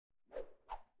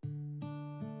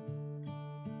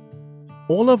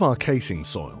All of our casing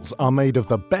soils are made of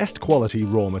the best quality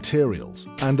raw materials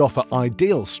and offer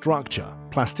ideal structure,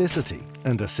 plasticity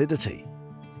and acidity.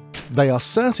 They are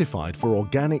certified for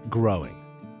organic growing.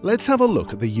 Let's have a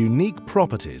look at the unique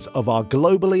properties of our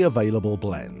globally available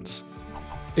blends.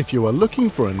 If you are looking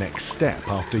for a next step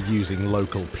after using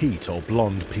local peat or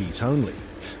blonde peat only,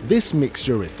 this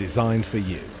mixture is designed for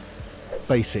you.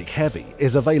 Basic Heavy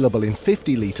is available in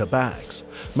 50-litre bags,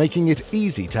 making it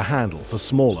easy to handle for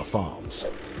smaller farms.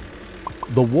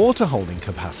 The water holding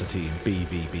capacity in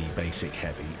BVB Basic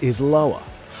Heavy is lower,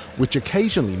 which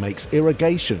occasionally makes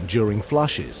irrigation during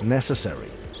flushes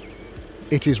necessary.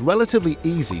 It is relatively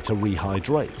easy to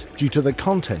rehydrate due to the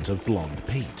content of blonde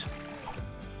peat.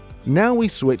 Now we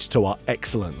switch to our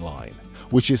Excellent line,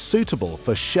 which is suitable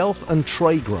for shelf and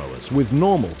tray growers with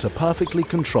normal to perfectly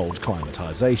controlled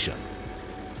climatization.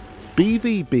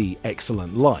 BVB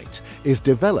Excellent Light is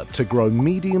developed to grow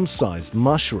medium-sized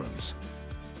mushrooms.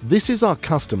 This is our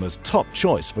customers' top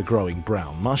choice for growing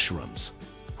brown mushrooms.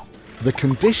 The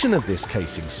condition of this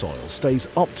casing soil stays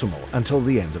optimal until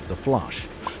the end of the flush,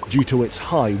 due to its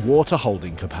high water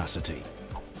holding capacity.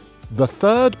 The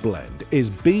third blend is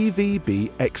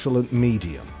BVB Excellent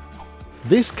Medium.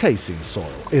 This casing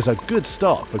soil is a good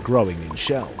start for growing in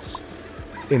shelves.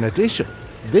 In addition,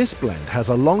 this blend has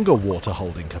a longer water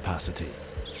holding capacity,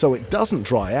 so it doesn't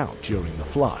dry out during the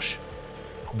flush.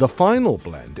 The final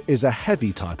blend is a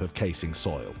heavy type of casing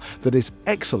soil that is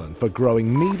excellent for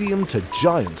growing medium to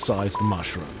giant-sized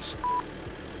mushrooms.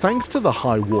 Thanks to the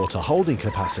high water holding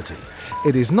capacity,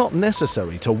 it is not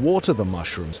necessary to water the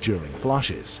mushrooms during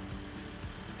flushes.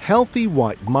 Healthy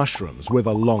white mushrooms with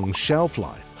a long shelf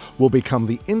life will become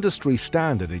the industry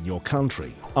standard in your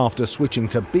country after switching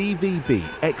to BVB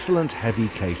Excellent Heavy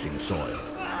Casing Soil.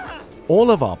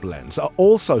 All of our blends are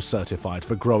also certified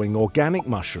for growing organic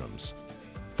mushrooms.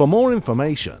 For more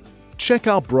information, check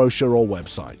our brochure or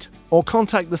website, or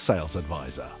contact the sales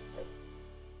advisor.